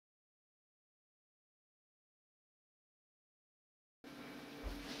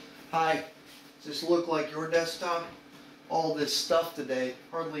Hi, does this look like your desktop? All this stuff today,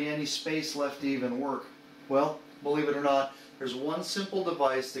 hardly any space left to even work. Well, believe it or not, there's one simple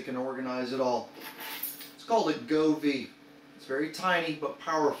device that can organize it all. It's called a GoV. It's very tiny but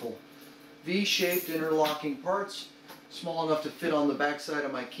powerful. V-shaped interlocking parts, small enough to fit on the backside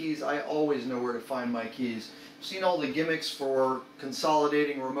of my keys. I always know where to find my keys. Seen all the gimmicks for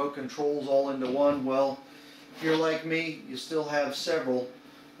consolidating remote controls all into one? Well, if you're like me, you still have several,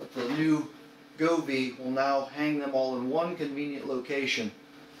 but the new GoV will now hang them all in one convenient location.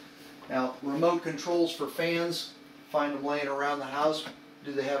 Now, remote controls for fans, find them laying around the house.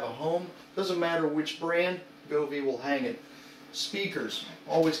 Do they have a home? Doesn't matter which brand, GoV will hang it. Speakers,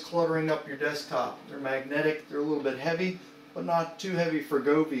 always cluttering up your desktop. They're magnetic, they're a little bit heavy, but not too heavy for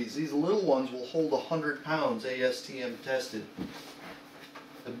GoVs. These little ones will hold 100 pounds, ASTM tested.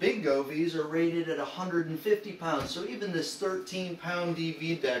 The big GoVs are rated at 150 pounds, so even this 13-pound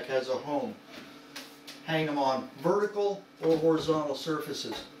DV deck has a home. Hang them on vertical or horizontal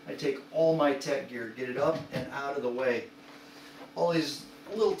surfaces. I take all my tech gear, get it up and out of the way. All these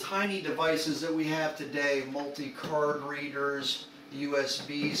little tiny devices that we have today, multi-card readers,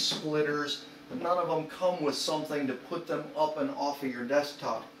 USB splitters, but none of them come with something to put them up and off of your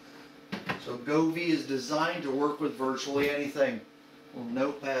desktop. So GoV is designed to work with virtually anything.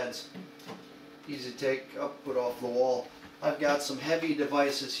 Little notepads, easy to take up, put off the wall. I've got some heavy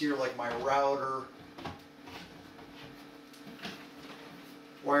devices here like my router,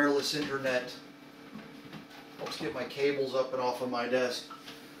 wireless internet, helps get my cables up and off of my desk.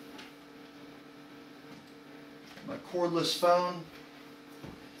 My cordless phone.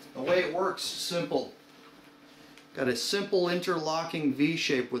 The way it works is simple. Got a simple interlocking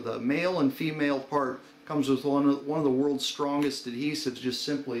V-shape with a male and female part. Comes with one of the world's strongest adhesives. Just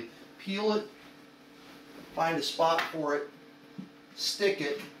simply peel it, find a spot for it, stick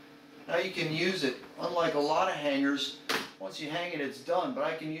it. Now you can use it. Unlike a lot of hangers, once you hang it, it's done. But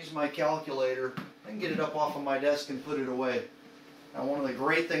I can use my calculator and get it up off of my desk and put it away. Now, one of the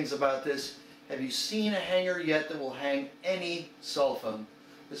great things about this, have you seen a hanger yet that will hang any cell phone?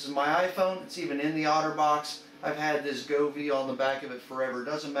 This is my iPhone. It's even in the OtterBox. I've had this GoV on the back of it forever. It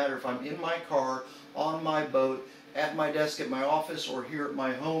doesn't matter if I'm in my car, on my boat, at my desk at my office, or here at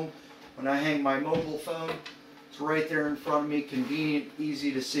my home. When I hang my mobile phone, it's right there in front of me, convenient,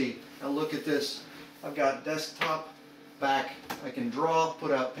 easy to see. Now look at this. I've got desktop back. I can draw, put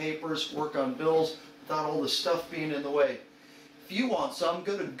out papers, work on bills without all the stuff being in the way. If you want some,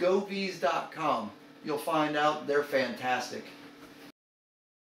 go to govs.com. You'll find out they're fantastic.